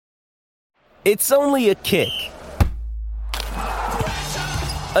It's only a kick,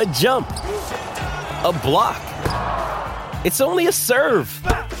 a jump, a block. It's only a serve.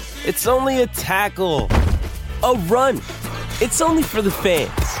 It's only a tackle, a run. It's only for the fans.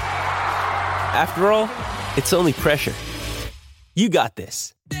 After all, it's only pressure. You got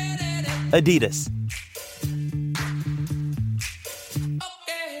this. Adidas.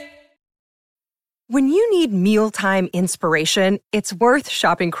 When you need mealtime inspiration, it's worth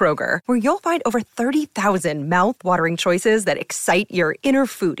shopping Kroger, where you'll find over 30,000 mouth-watering choices that excite your inner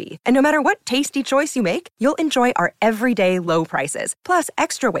foodie. And no matter what tasty choice you make, you'll enjoy our everyday low prices, plus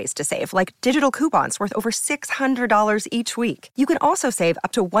extra ways to save, like digital coupons worth over $600 each week. You can also save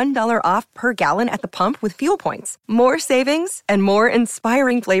up to $1 off per gallon at the pump with fuel points. More savings and more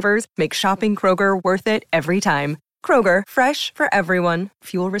inspiring flavors make shopping Kroger worth it every time. Kroger, fresh for everyone.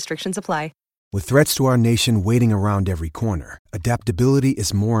 Fuel restrictions apply. With threats to our nation waiting around every corner, adaptability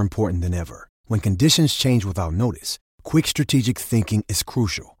is more important than ever. When conditions change without notice, quick strategic thinking is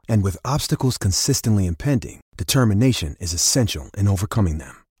crucial. And with obstacles consistently impending, determination is essential in overcoming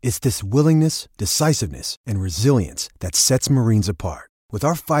them. It's this willingness, decisiveness, and resilience that sets Marines apart. With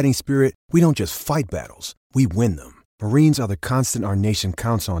our fighting spirit, we don't just fight battles, we win them. Marines are the constant our nation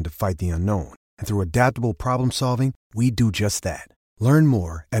counts on to fight the unknown. And through adaptable problem solving, we do just that. Learn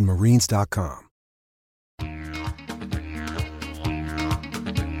more at marines.com.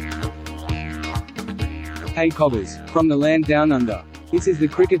 Hey Cobbers, from the land down under. This is the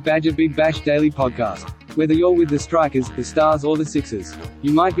Cricket Badger Big Bash Daily Podcast. Whether you're with the Strikers, the Stars or the Sixers,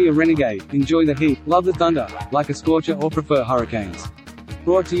 you might be a renegade, enjoy the heat, love the thunder, like a scorcher or prefer hurricanes.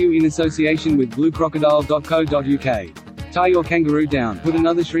 Brought to you in association with bluecrocodile.co.uk. Tie your kangaroo down, put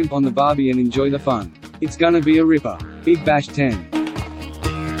another shrimp on the barbie and enjoy the fun. It's gonna be a ripper. Big Bash 10.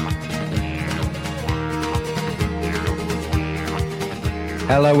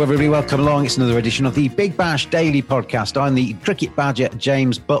 Hello everybody, welcome along. It's another edition of the Big Bash Daily Podcast. I'm the Cricket Badger,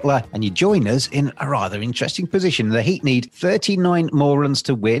 James Butler, and you join us in a rather interesting position. The Heat need 39 more runs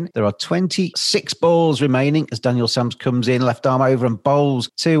to win. There are 26 balls remaining as Daniel Sams comes in, left arm over and bowls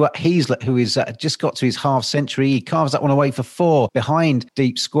to Heazlett, who is just got to his half century. He carves that one away for 4 behind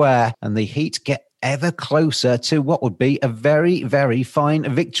deep square, and the Heat get ever closer to what would be a very, very fine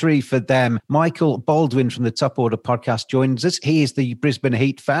victory for them. Michael Baldwin from the Top Order podcast joins us. He is the Brisbane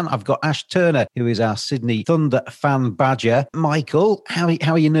Heat fan. I've got Ash Turner, who is our Sydney Thunder fan badger. Michael, how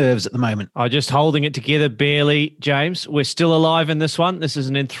are your nerves at the moment? I'm just holding it together barely, James. We're still alive in this one. This is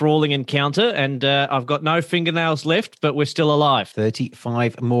an enthralling encounter, and I've got no fingernails left, but we're still alive.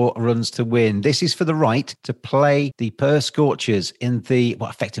 35 more runs to win. This is for the right to play the Perth Scorchers in the,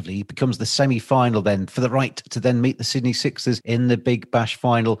 what effectively becomes the semi-final then, for the right to then meet the Sydney Sixers in the Big Bash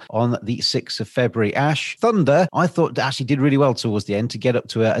final on the 6th of February. Ash, Thunder, I thought actually did really well towards the end to get up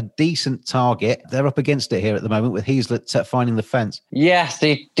to a decent target. They're up against it here at the moment with Heazlett finding the fence. Yeah,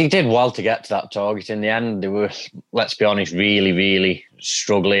 they did well to get to that target in the end. They were, let's be honest, really, really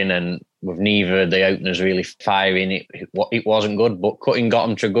struggling, and with neither of the openers really firing, it wasn't good, but Cutting got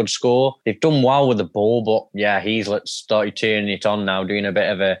them to a good score. They've done well with the ball, but yeah, Heazlett started turning it on now, doing a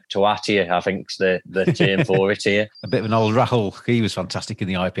bit of a Tuatia, I think's the term for it here. A bit of an old Rahul. He was fantastic in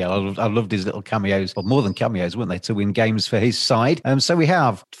the IPL. I loved his little cameos, or more than cameos, weren't they, to win games for his side. So we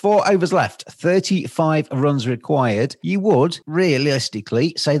have 4 overs left, 35 runs required. You would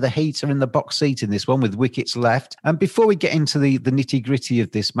realistically say the Heat are in the box seat in this one with wickets left. And before we get into the nitty-gritty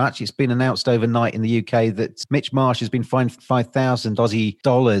of this match, it's been announced overnight in the UK that Mitch Marsh has been fined 5,000 Aussie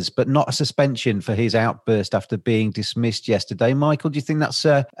dollars, but not a suspension for his outburst after being dismissed yesterday. Michael, do you think that's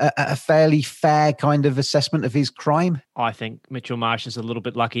a fairly fair kind of assessment of his crime? I think Mitchell Marsh is a little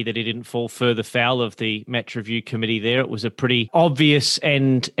bit lucky that he didn't fall further foul of the match review committee there. It was a pretty obvious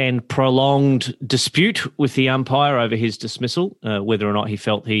and prolonged dispute with the umpire over his dismissal. Whether or not he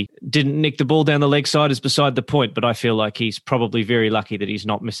felt he didn't nick the ball down the leg side is beside the point, but I feel like he's probably very lucky that he's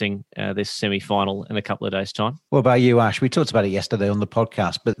not missing this semi-final in a couple of days' time. What about you, Ash? We talked about it yesterday on the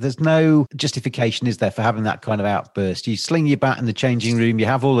podcast, but there's no justification, is there, for having that kind of outburst? You sling your bat in the changing room, you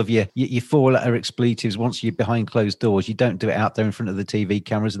have all of your 4-letter expletives once you're behind closed doors. You don't do it out there in front of the TV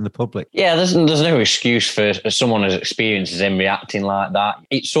cameras and the public. Yeah, there's no excuse for someone as experienced as him reacting like that.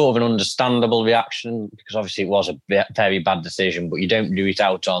 It's sort of an understandable reaction because obviously it was a very bad decision, but you don't do it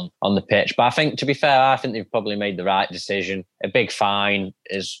out on the pitch. But I think, to be fair, I think they've probably made the right decision. A big fine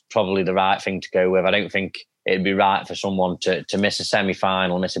is probably the right thing to go with. I don't think it'd be right for someone to miss a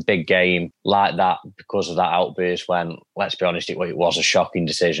semi-final, miss a big game like that because of that outburst when, let's be honest, it was a shocking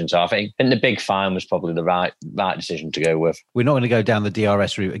decision. So I think the big fine was probably the right decision to go with. We're not going to go down the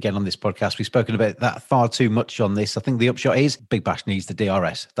DRS route again on this podcast. We've spoken about that far too much on this. I think the upshot is Big Bash needs the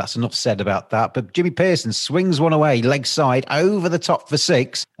DRS. That's enough said about that. But Jimmy Pearson swings one away, leg side, over the top for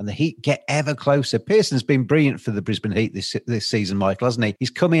 6, and the Heat get ever closer. Pearson's been brilliant for the Brisbane Heat this season, Michael, hasn't he? He's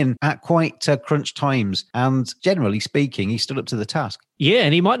come in at quite crunch times, and generally speaking, he stood up to the task. Yeah,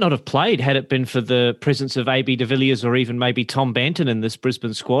 and he might not have played had it been for the presence of AB de Villiers or even maybe Tom Banton in this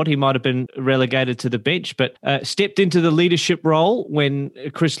Brisbane squad. He might have been relegated to the bench, but stepped into the leadership role when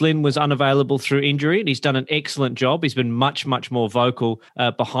Chris Lynn was unavailable through injury, and he's done an excellent job. He's been much, much more vocal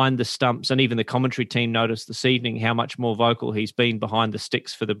behind the stumps, and even the commentary team noticed this evening how much more vocal he's been behind the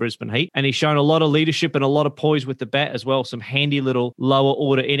sticks for the Brisbane Heat. And he's shown a lot of leadership and a lot of poise with the bat as well, some handy little lower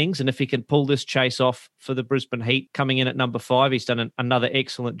order innings. And if he can pull this chase off for the Brisbane Heat coming in at number 5, he's done another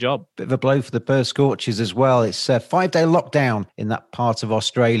excellent job. Bit of a blow for the Perth Scorchers as well. It's a 5-day lockdown in that part of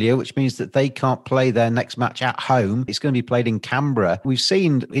Australia, which means that they can't play their next match at home. It's going to be played in Canberra. We've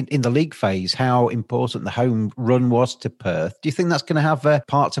seen in the league phase how important the home run was to Perth. Do you think that's going to have a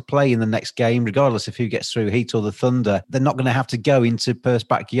part to play in the next game, regardless of who gets through, Heat or the Thunder? They're not going to have to go into Perth's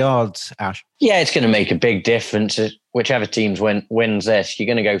backyard, Ash. Yeah, it's going to make a big difference. Whichever teams wins this, you're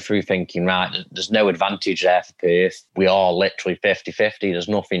going to go through thinking, right, there's no advantage there for Perth. We are literally 50-50. There's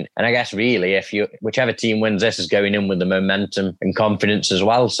nothing. And I guess really, whichever team wins this is going in with the momentum and confidence as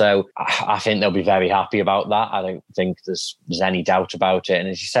well. So I think they'll be very happy about that. I don't think there's any doubt about it. And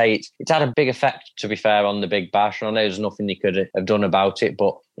as you say, it's had a big effect, to be fair, on the Big Bash. And I know there's nothing they could have done about it,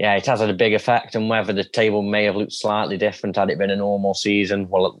 but yeah, it has had a big effect, and whether the table may have looked slightly different had it been a normal season,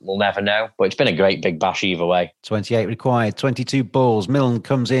 well, we'll never know. But it's been a great Big Bash either way. 28 required, 22 balls. Milne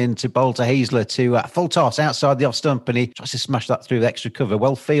comes in to bowl to Heazlett to full toss outside the off stump, and he tries to smash that through the extra cover.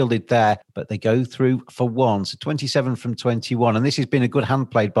 Well fielded there, but they go through for 1. So 27 from 21, and this has been a good hand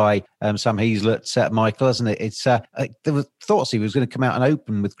played by Sam Heazlett, Michael, hasn't it? There were thoughts he was going to come out and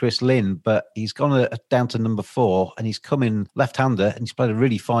open with Chris Lynn, but he's gone down to number 4, and he's come in left-hander, and he's played a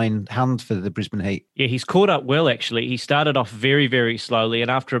really fine hand for the Brisbane Heat. Yeah, he's caught up well, actually. He started off very, very slowly,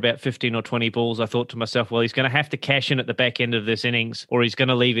 and after about 15 or 20 balls, I thought to myself, well, he's going to have to cash in at the back end of this innings, or he's going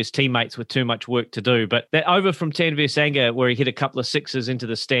to leave his teammates with too much work to do. But that over from Tanveer Sangha, where he hit a couple of sixes into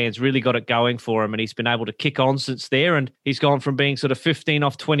the stands, really got it going for him, and he's been able to kick on since there, and he's gone from being sort of 15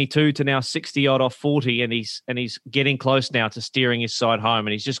 off 22 to now 60-odd off 40, and he's getting close now to steering his side home,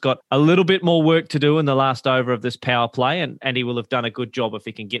 and he's just got a little bit more work to do in the last over of this power play, and he will have done a good job if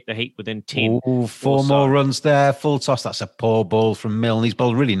he can get the Heat within 10. Ooh, 4 more runs there. Full toss. That's a poor ball from Milne. He's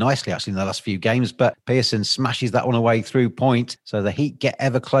bowled really nicely, actually, in the last few games, but Pearson smashes that one away through point. So the Heat get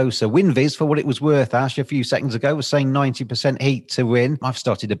ever closer. WinViz, for what it was worth, Ash, a few seconds ago, was saying 90% Heat to win. I've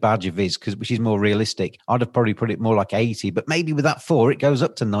started a Badger Viz, which is more realistic. I'd have probably put it more like 80, but maybe with that 4, it goes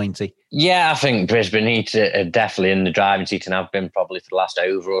up to 90. Yeah, I think Brisbane Heat are definitely in the driving seat and have been probably for the last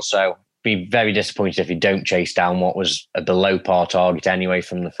over or so. Be very disappointed if you don't chase down what was a below par target anyway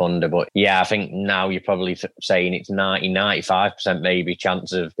from the Thunder. But yeah, I think now you're probably saying it's 95% maybe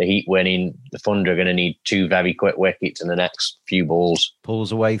chance of the Heat winning. The Thunder are going to need 2 very quick wickets in the next few balls.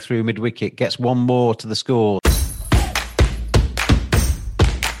 Pulls away through mid-wicket, gets 1 more to the score.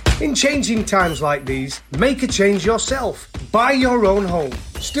 In changing times like these, make a change yourself. Buy your own home.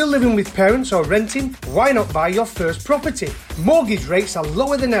 Still living with parents or renting? Why not buy your first property? Mortgage rates are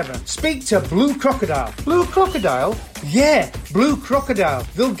lower than ever. Speak to Blue Crocodile. Blue Crocodile? Yeah, Blue Crocodile.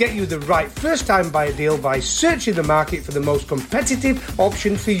 They'll get you the right first-time buyer deal by searching the market for the most competitive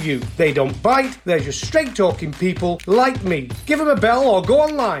option for you. They don't bite, they're just straight-talking people like me. Give them a bell or go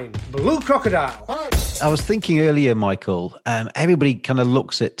online. Blue Crocodile. I was thinking earlier, Michael, everybody kind of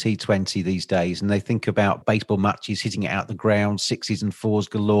looks at T20 these days and they think about baseball matches, hitting it out the ground, 6s and 4s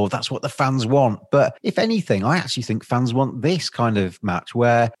galore. That's what the fans want. But if anything, I actually think fans want this kind of match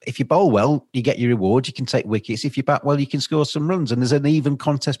where if you bowl well, you get your reward, you can take wickets. If you bat well, you can score some runs, and there's an even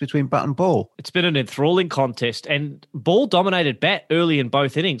contest between bat and ball. It's been an enthralling contest, and ball dominated bat early in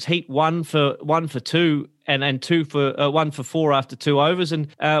both innings. Heat 1 for 2 and 2 for 1 for 4 after 2 overs. And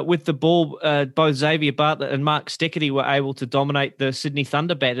with the ball, both Xavier Bartlett and Mark Steckety were able to dominate the Sydney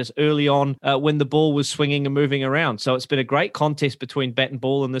Thunder batters early on when the ball was swinging and moving around. So it's been a great contest between bat and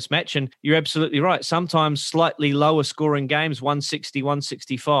ball in this match. And you're absolutely right. Sometimes slightly lower scoring games, 160,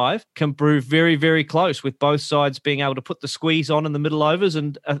 165, can prove very, very close, with both sides being able to put the squeeze on in the middle overs,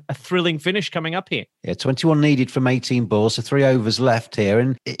 and a thrilling finish coming up here. Yeah, 21 needed from 18 balls, so 3 overs left here.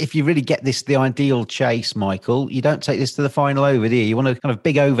 And if you really get this, the ideal chase this, Michael, you don't take this to the final over, do you? You want a kind of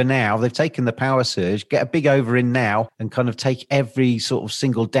big over now. They've taken the power surge, get a big over in now and kind of take every sort of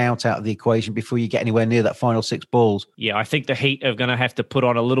single doubt out of the equation before you get anywhere near that final 6 balls. Yeah, I think the Heat are going to have to put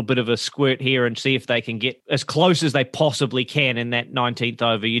on a little bit of a squirt here and see if they can get as close as they possibly can in that 19th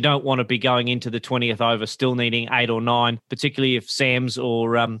over. You don't want to be going into the 20th over still needing 8 or 9, particularly if Sams or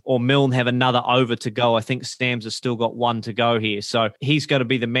Milne have another over to go. I think Sams has still got 1 to go here. So he's going to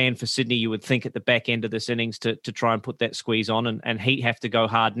be the man for Sydney, you would think, at the back end of this innings to try and put that squeeze on. And Heat have to go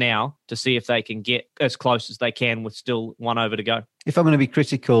hard now to see if they can get as close as they can with still 1 over to go. If I'm going to be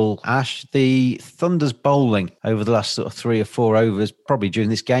critical, Ash, the Thunder's bowling over the last sort of 3 or 4 overs, probably during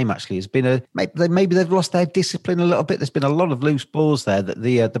this game actually, has been maybe they've lost their discipline a little bit. There's been a lot of loose balls there that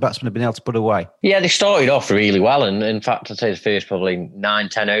the batsmen have been able to put away. Yeah, they started off really well, and in fact, I'd say the first probably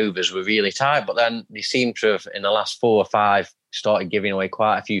 9-10 overs were really tight, but then they seem to have, in the last 4 or 5, started giving away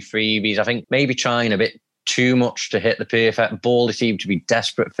quite a few freebies. I think maybe trying a bit too much to hit the perfect ball. They seem to be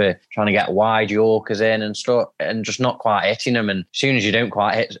desperate for trying to get wide Yorkers in and stuff, and just not quite hitting them. And as soon as you don't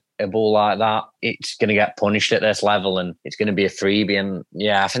quite hit a ball like that, it's going to get punished at this level and it's going to be a freebie. And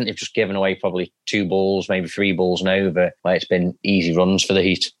yeah, I think they've just given away probably 2 balls, maybe 3 balls and over, where it's been easy runs for the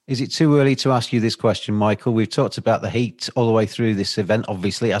Heat. Is it too early to ask you this question, Michael? We've talked about the Heat all the way through this event,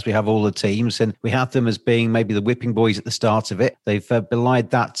 obviously, as we have all the teams, and we had them as being maybe the whipping boys at the start of it. They've belied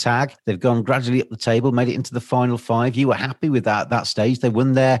that tag. They've gone gradually up the table, made it into the final 5. You were happy with that at that stage. They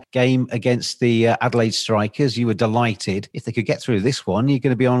won their game against the Adelaide Strikers. You were delighted. If they could get through this one, you're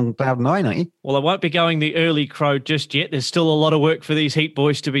going to be on cloud 9, aren't you? Well, I won't be going the early crow just yet. There's still a lot of work for these Heat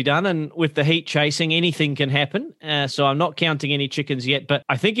boys to be done, and with the Heat chasing, anything can happen. So I'm not counting any chickens yet, but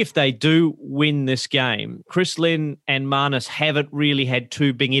I think if they do win this game, Chris Lynn and Marnus haven't really had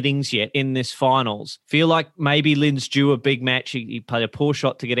 2 big innings yet in this finals. Feel like maybe Lynn's due a big match. He played a poor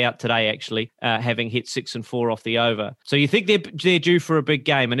shot to get out today, actually, having hit 6 and 4 off the over. So you think they're due for a big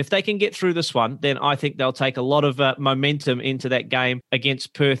game, and if they can get through this one, then I think they'll take a lot of momentum into that game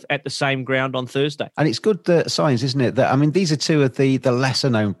against Perth at the same ground on Thursday. And it's good signs, isn't it? That, I mean, these are 2 of the lesser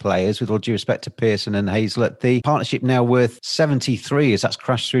known players, with all due respect to Pearson and Heazlett. The partnership now worth 73 as that's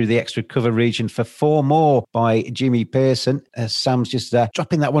crashed through the extra cover region for 4 more by Jimmy Pearson. Sam's just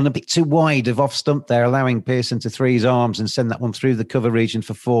dropping that one a bit too wide of off stump there, allowing Pearson to 3 his arms and send that one through the cover region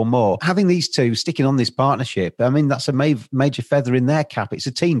for 4 more. Having these 2 sticking on this partnership, I mean, that's a major feather in their cap. It's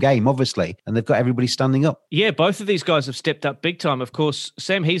a team game, obviously, and they've got everybody standing up. Yeah, both of these guys have stepped up big time. Of course,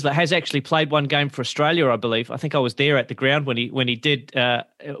 Sam Heazlett has actually played 1 game for Australia, I believe. I think I was there at the ground when he did.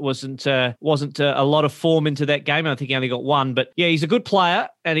 It wasn't a lot of form into that game. I think he only got 1, but yeah, he's a good player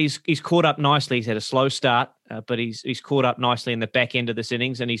and he's caught up nicely. He's had a slow start. But he's caught up nicely in the back end of this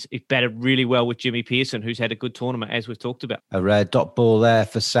innings, and he's batted really well with Jimmy Pearson, who's had a good tournament, as we've talked about. A rare dot ball there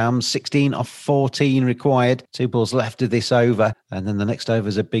for Sam. 16 off 14 required. 2 balls left of this over, and then the next over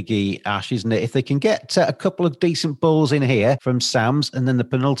is a biggie, Ash, isn't it? If they can get a couple of decent balls in here from Sam's, and then the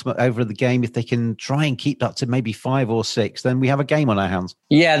penultimate over of the game, if they can try and keep that to maybe 5 or 6, then we have a game on our hands.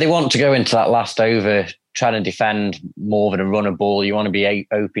 Yeah, they want to go into that last over trying to defend more than a run a ball. You want to be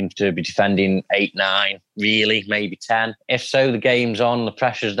hoping to be defending 8, 9, really, maybe 10. If so, the game's on, the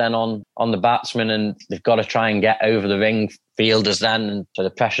pressure's then on the batsman, and they've got to try and get over the ring, fielders then, and so the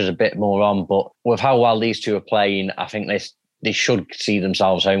pressure's a bit more on. But with how well these 2 are playing, I think they should see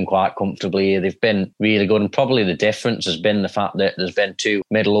themselves home quite comfortably. They've been really good, and probably the difference has been the fact that there's been 2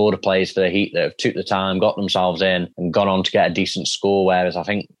 middle order players for the Heat that have took the time, got themselves in and gone on to get a decent score, whereas I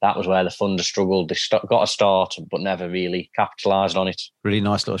think that was where the Thunder struggled. They got a start but never really capitalised on it. Really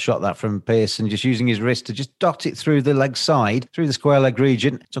nice little shot that from Pearson, just using his wrist to just dot it through the leg side, through the square leg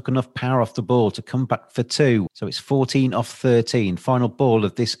region. Took enough power off the ball to come back for 2. So it's 14 off 13. Final ball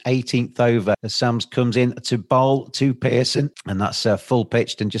of this 18th over as Sams comes in to bowl to Pearson, and that's full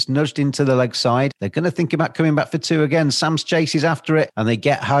pitched and just nudged into the leg side. They're going to think about coming back for 2 again. Sams chases after it and they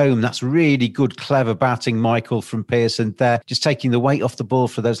get home. That's really good, clever batting, Michael, from Pearson there. Just taking the weight off the ball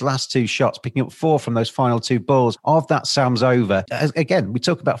for those last 2 shots, picking up 4 from those final 2 balls of that Sams over. Again, we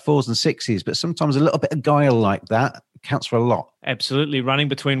talk about 4s and 6s, but sometimes a little bit of guile like that counts for a lot. Absolutely. Running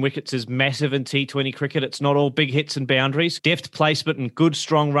between wickets is massive in T20 cricket. It's not all big hits and boundaries. Deft placement and good,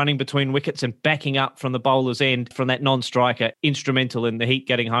 strong running between wickets and backing up from the bowler's end from that non-striker. Instrumental in the Heat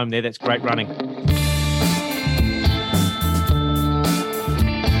getting home there. That's great running.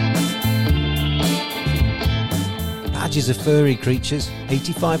 Badgers are furry creatures.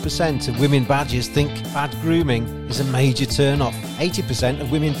 85% of women badgers think bad grooming is a major turn-off. 80% of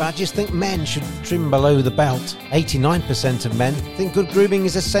women badgers think men should trim below the belt. 89% of men think good grooming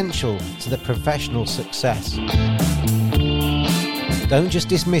is essential to their professional success. Don't just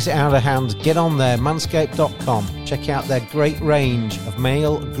dismiss it out of hand. Get on there, manscaped.com. Check out their great range of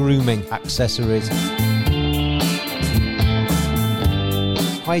male grooming accessories.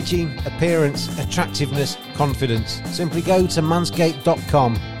 Hygiene, appearance, attractiveness, confidence. Simply go to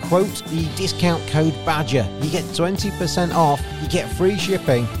manscaped.com. Quote the discount code BADGER. You get 20% off, you get free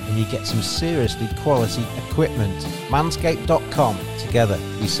shipping, and you get some seriously quality equipment. Manscaped.com. Together,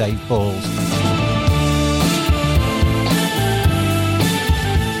 we save balls.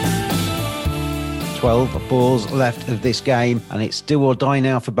 12 balls left of this game, and it's do or die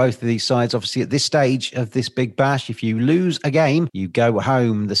now for both of these sides. Obviously, at this stage of this Big Bash, if you lose a game, you go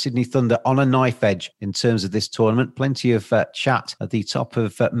home. The Sydney Thunder on a knife edge in terms of this tournament. Plenty of chat at the top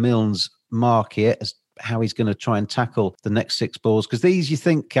of Milne's mark here as how he's going to try and tackle the next 6 balls, because these, you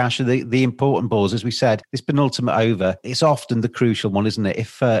think, Cash, are the important balls. As we said, this penultimate over, it's often the crucial one, isn't it?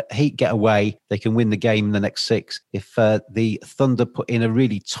 If Heat get away, they can win the game in the next 6. If the Thunder put in a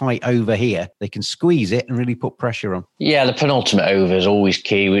really tight over here, they can squeeze it and really put pressure on. Yeah, the penultimate over is always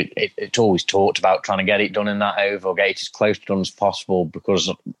key. It's always talked about trying to get it done in that over, or get it as close to done as possible,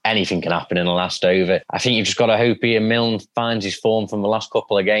 because anything can happen in the last over. I think you've just got to hope here Milne finds his form from the last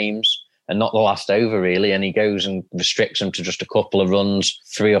couple of games, and not the last over, really, and he goes and restricts them to just a couple of runs,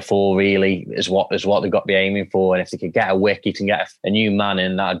 3 or 4 really is what they've got to be aiming for. And if they could get a wicket and get a new man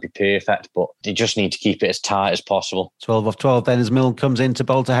in, that'd be perfect. But they just need to keep it as tight as possible. 12 off 12 then as Milne comes in to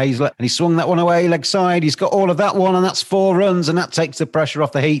bowl to Heazlett, and he swung that one away leg side. He's got all of that one, and that's 4 runs, and that takes the pressure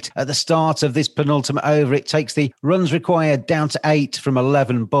off the Heat at the start of this penultimate over. It takes the runs required down to 8 from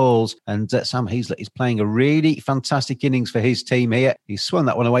 11 balls, and Sam Heazlett is playing a really fantastic innings for his team here. He swung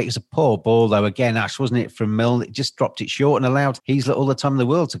that one away. It was a poor ball though again, Ash, wasn't it, from Milne? It just dropped it short and allowed Heazlett all the time in the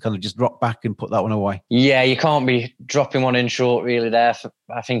world to kind of just drop back and put that one away. Yeah, you can't be dropping one in short really there.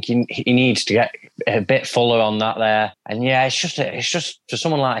 I think he needs to get a bit fuller on that there. And yeah, it's just for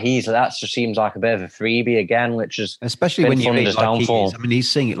someone like Heazlett, that just seems like a bit of a freebie again, which is especially when you read like he is. I mean,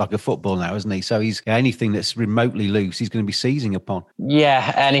 he's seeing it like a football now, isn't he? So he's anything that's remotely loose, he's going to be seizing upon.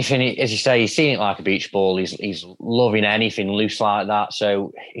 Yeah, anything, as you say, he's seeing it like a beach ball. He's loving anything loose like that.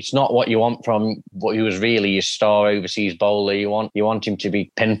 So it's not what you want from what he was really your star overseas bowler. You want him to be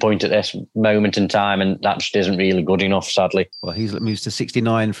pinpoint at this moment in time, and that just isn't really good enough, sadly. Well, Heazlett moves to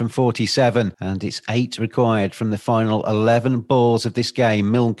 69 from 47, and it's 8 required from the final 11 balls of this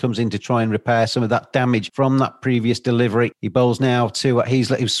game. Milne comes in to try and repair some of that damage from that previous delivery. He bowls now to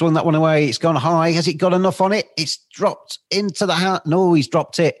Heazlett, who swung that one away. It's gone high. Has it got enough on it? It's dropped into the hat. No, he's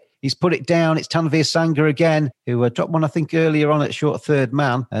dropped it. He's put it down. It's Tanveer Sangha again, who dropped one, I think, earlier on at short third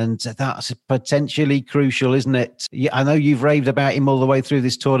man. And that's potentially crucial, isn't it? Yeah, I know you've raved about him all the way through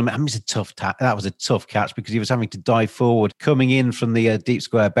this tournament. I mean, that was a tough catch because he was having to dive forward, coming in from the deep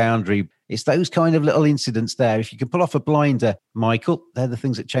square boundary. It's those kind of little incidents there. If you can pull off a blinder, Michael, they're the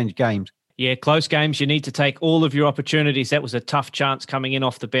things that change games. Yeah, close games, you need to take all of your opportunities. That was a tough chance coming in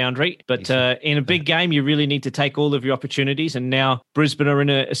off the boundary. But in a big game, you really need to take all of your opportunities. And now Brisbane are in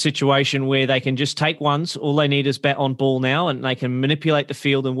a situation where they can just take ones. All they need is bat on ball now, and they can manipulate the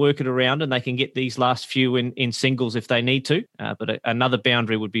field and work it around, and they can get these last few in singles if they need to. But another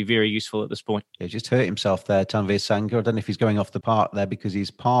boundary would be very useful at this point. Yeah, just hurt himself there, Tanveer Sangha. I don't know if he's going off the park there because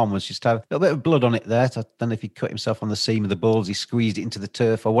his palm was just a little bit of blood on it there. I don't know if he cut himself on the seam of the balls, he squeezed it into the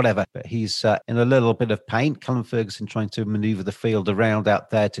turf or whatever. But he's in a little bit of pain. Callum Ferguson trying to manoeuvre the field around out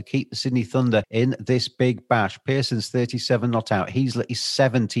there to keep the Sydney Thunder in this Big Bash. Pearson's 37 not out. Heazlett is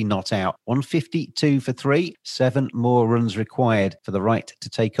 70 not out. 152 for 3. 7 more runs required for the right to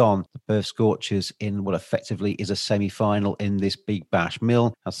take on the Perth Scorchers in what effectively is a semi-final in this Big Bash.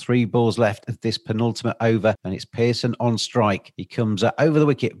 Milne has 3 balls left of this penultimate over, and it's Pearson on strike. He comes over the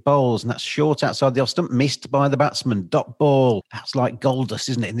wicket, bowls, and that's short outside the off stump, missed by the batsman. Dot ball. That's like gold dust,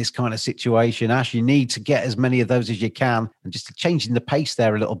 isn't it, in this kind of situation? Ash, you need to get as many of those as you can, and just changing the pace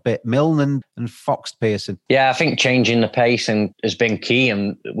there a little bit. Milne and Fox Pearson. Yeah, I think changing the pace has been key,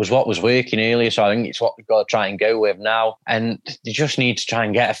 and was what was working earlier, so I think it's what we've got to try and go with now. And they just need to try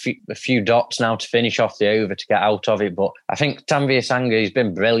and get a few dots now to finish off the over to get out of it. But I think Tanveer Sangha, he's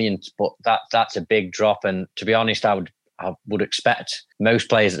been brilliant, but that's a big drop. And to be honest, I would expect most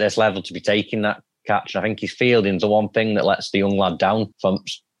players at this level to be taking that catch. And I think his fielding's the one thing that lets the young lad down from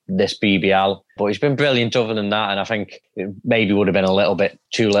this BBL, but he's been brilliant other than that, and I think it maybe would have been a little bit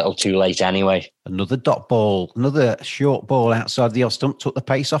too little too late anyway. Another dot ball, another short ball outside the off stump, took the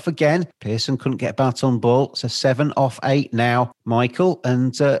pace off again. Pearson couldn't get a bat on ball. It's a 7 off 8 now, Michael,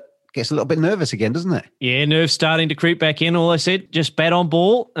 and gets a little bit nervous again, doesn't it? Yeah, nerves starting to creep back in. All I said, just bat on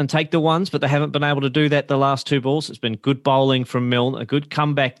ball and take the ones, but they haven't been able to do that the last 2 balls. It's been good bowling from Milne, a good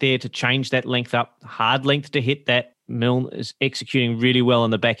comeback there to change that length up. Hard length to hit that. Milne is executing really well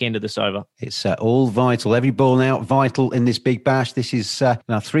on the back end of this over. It's all vital. Every ball now vital in this Big Bash. This is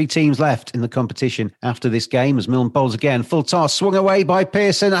now 3 teams left in the competition after this game as Milne bowls again. Full toss, swung away by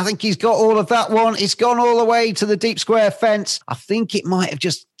Pearson. I think he's got all of that one. It's gone all the way to the deep square fence. I think it might have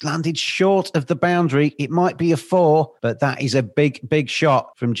just landed short of the boundary. It might be a 4, but that is a big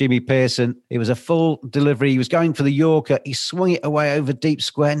shot from Jimmy Pearson. It was a full delivery. He was going for the Yorker. He swung it away over deep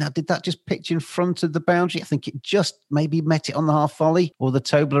square. Now, did that just pitch in front of the boundary? I think it just maybe met it on the half volley or the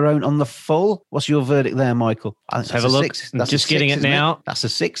Toblerone on the full. What's your verdict there, Michael? Let's have a look. That's just getting it now. That's a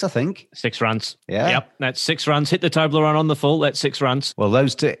 6, I think. 6 runs. Yeah. Yep, that's 6 runs. Hit the Toblerone on the full. That's 6 runs. Well,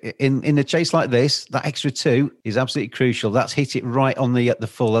 those two, in a chase like this, that extra 2 is absolutely crucial. That's hit it right on the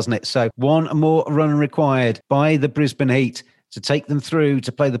full, hasn't it? So 1 more run required by the Brisbane Heat to take them through to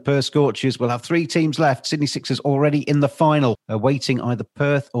play the Perth Scorchers. We'll have 3 teams left. Sydney Sixers already in the final, awaiting either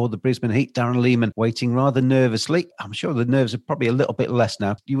Perth or the Brisbane Heat. Darren Lehman waiting rather nervously. I'm sure the nerves are probably a little bit less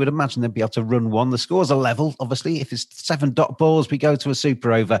now. You would imagine they'd be able to run one. The scores are level, obviously. If it's 7 dot balls, we go to a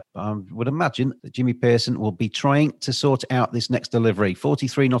super over. I would imagine that Jimmy Pearson will be trying to sort out this next delivery.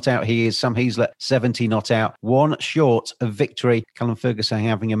 43 not out he is. Sam Heazlett, 70 not out. 1 short of victory. Callum Ferguson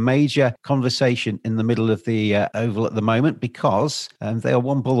having a major conversation in the middle of the oval at the moment because they are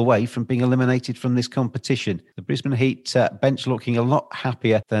 1 ball away from being eliminated from this competition. The Brisbane Heat bench looking a lot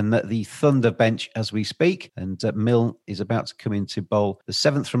happier than the Thunder bench as we speak. And Milne is about to come in to bowl the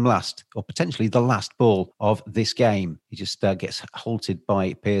 7th from last, or potentially the last ball of this game. He just gets halted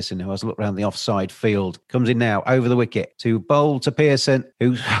by Pearson, who has a look around the offside field. Comes in now over the wicket to bowl to Pearson,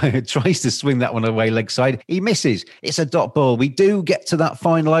 who tries to swing that one away leg side. He misses. It's a dot ball. We do get to that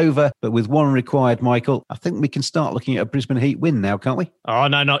final over, but with 1 required, Michael, I think we can start looking at a Brisbane Heat win now, can't we? Oh,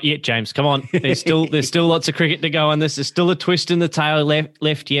 no, not yet, James. Come on. There's still lots of cricket to go on this. There's still a twist in the tail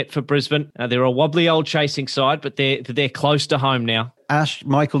left yet for Brisbane. They're a wobbly old chasing side, but they're close to home now. Ash,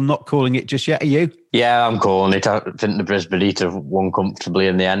 Michael not calling it just yet, are you? Yeah, I'm calling it. I think the Brisbane Heat have won comfortably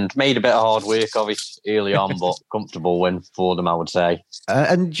in the end. Made a bit of hard work of it early on, but comfortable win for them, I would say.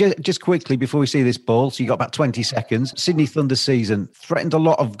 And just quickly, before we see this ball, so you got about 20 seconds. Sydney Thunder season threatened a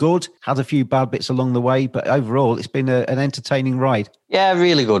lot of good, had a few bad bits along the way, but overall, it's been an entertaining ride. Yeah,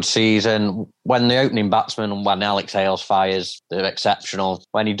 really good season. When the opening batsman and when Alex Hales fires, they're exceptional.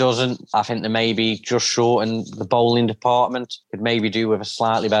 When he doesn't, I think they maybe just short in the bowling department. Could maybe do with a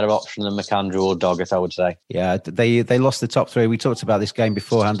slightly better option than McAndrew or Doggett, I would say. Yeah, they lost the top 3. We talked about this game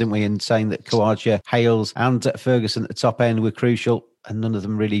beforehand, didn't we? In saying that Khawaja, Hales and Ferguson at the top end were crucial. And none of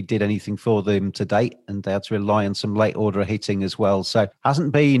them really did anything for them to date. And they had to rely on some late order hitting as well. So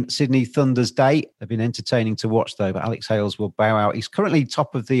hasn't been Sydney Thunder's day. They've been entertaining to watch, though. But Alex Hales will bow out. He's currently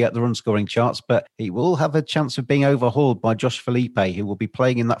top of the run scoring charts, but he will have a chance of being overhauled by Josh Philippe, who will be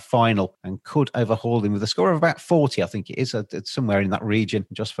playing in that final and could overhaul him with a score of about 40, I think it is, somewhere in that region.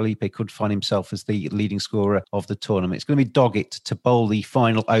 Josh Philippe could find himself as the leading scorer of the tournament. It's going to be Doggett to bowl the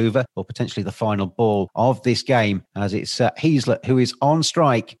final over, or potentially the final ball of this game, as it's Heazlett who is on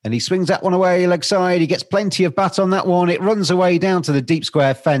strike, and he swings that one away leg side. He gets plenty of bat on that one. It runs away down to the deep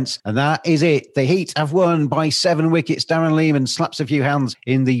square fence, and that is it. The Heat have won by 7 wickets. Darren Lehman slaps a few hands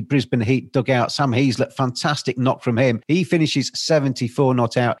in the Brisbane Heat dugout. Sam Heazlett, fantastic knock from him. He finishes 74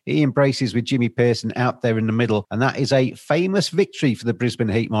 not out. He embraces with Jimmy Pearson out there in the middle, and that is a famous victory for the Brisbane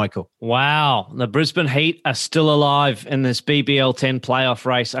Heat, Michael. Wow, the Brisbane Heat are still alive in this BBL 10 playoff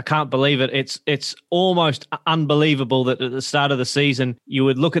race. I can't believe it. It's almost unbelievable that at the start of the season you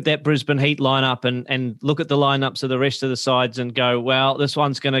would look at that Brisbane Heat lineup and look at the lineups of the rest of the sides and go, well, this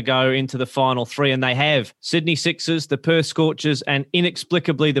one's going to go into the final 3, and they have. Sydney Sixers, the Perth Scorchers, and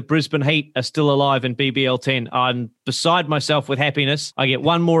inexplicably the Brisbane Heat are still alive in BBL 10. I'm beside myself with happiness. I get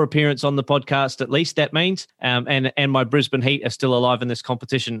 1 more appearance on the podcast, at least that means, and my Brisbane Heat are still alive in this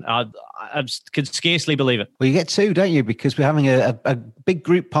competition. I could scarcely believe it. Well, you get 2, don't you? Because we're having a big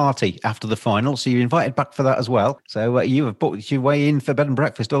group party after the final, so you're invited back for that as well. So you have booked your way in for bed and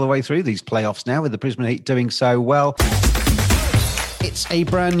breakfast all the way through these playoffs now, with the Brisbane Heat doing so well. It's a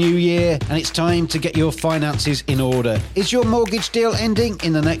brand new year and it's time to get your finances in order. Is your mortgage deal ending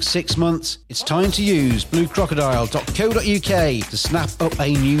in the next 6 months? It's time to use bluecrocodile.co.uk to snap up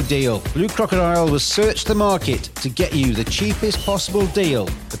a new deal. Blue Crocodile will search the market to get you the cheapest possible deal.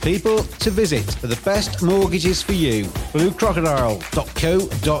 The people to visit for the best mortgages for you.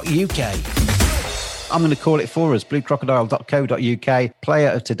 bluecrocodile.co.uk. I'm going to call it for us. bluecrocodile.co.uk. Player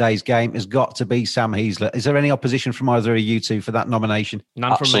of today's game has got to be Sam Heazlett. Is there any opposition from either of you two for that nomination?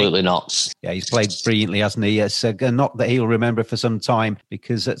 None from me. Absolutely not. Yeah, he's played brilliantly, hasn't he? It's not that he'll remember for some time,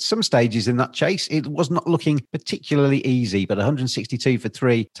 because at some stages in that chase, it was not looking particularly easy. But 162 for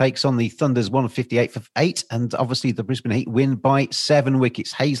 3 takes on the Thunder's 158 for 8. And obviously the Brisbane Heat win by 7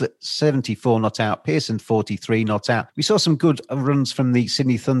 wickets. Hazlett 74 not out, Pearson 43 not out. We saw some good runs from the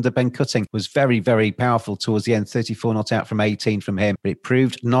Sydney Thunder. Ben Cutting was very, very powerful towards the end, 34 not out from 18 from him. But it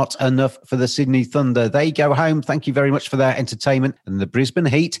proved not enough for the Sydney Thunder. They go home. Thank you very much for their entertainment. And the Brisbane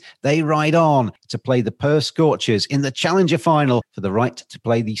Heat, they ride on to play the Perth Scorchers in the Challenger final for the right to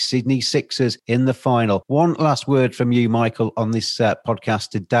play the Sydney Sixers in the final. One last word from you, Michael, on this podcast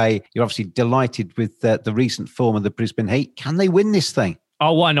today. You're obviously delighted with the recent form of the Brisbane Heat. Can they win this thing?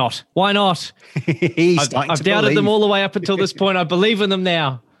 Oh, why not? Why not? I've doubted them all the way up until this point. I believe in them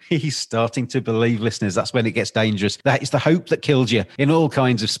now. He's starting to believe, listeners. That's when it gets dangerous. That is the hope that kills you in all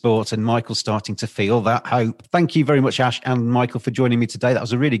kinds of sports, and Michael's starting to feel that hope. Thank you very much, Ash and Michael, for joining me today. That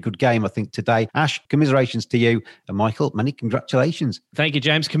was a really good game, I think, today. Ash, commiserations to you. And Michael, many congratulations. Thank you,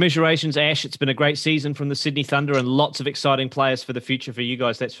 James. Commiserations, Ash. It's been a great season from the Sydney Thunder and lots of exciting players for the future for you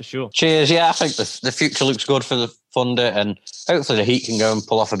guys, that's for sure. Cheers. Yeah, I think the future looks good for the Thunder, and hopefully the Heat can go and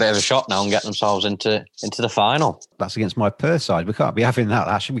pull off a bit of a shot now and get themselves into the final. That's against my Perth side. We can't be having that,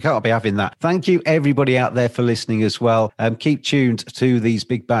 Ash. We can't be having that. Thank you, everybody out there, for listening as well. Keep tuned to these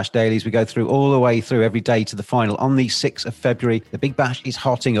Big Bash dailies. We go through all the way through every day to the final on the 6th of February. The Big Bash is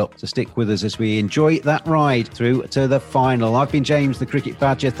hotting up, so stick with us as we enjoy that ride through to the final. I've been James, the Cricket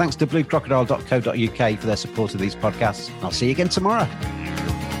Badger. Thanks to bluecrocodile.co.uk for their support of these podcasts. I'll see you again tomorrow.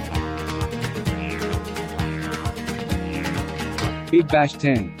 Big Bash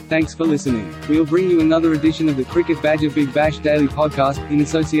 10. Thanks for listening. We'll bring you another edition of the Cricket Badger Big Bash Daily Podcast in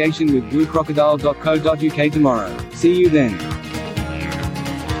association with bluecrocodile.co.uk tomorrow. See you then.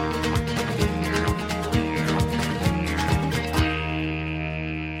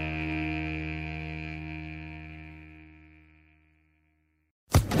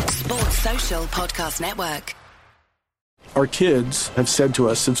 Sports Social Podcast Network. Our kids have said to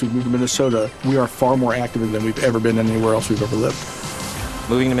us since we moved to Minnesota, we are far more active than we've ever been anywhere else we've ever lived.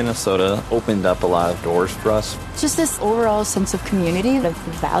 Moving to Minnesota opened up a lot of doors for us. Just this overall sense of community, of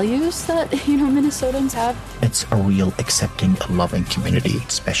values that, Minnesotans have. It's a real accepting, loving community,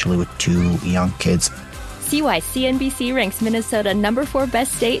 especially with 2 young kids. See why CNBC ranks Minnesota number 4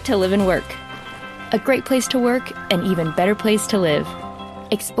 best state to live and work. A great place to work, an even better place to live.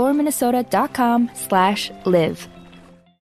 ExploreMinnesota.com/live.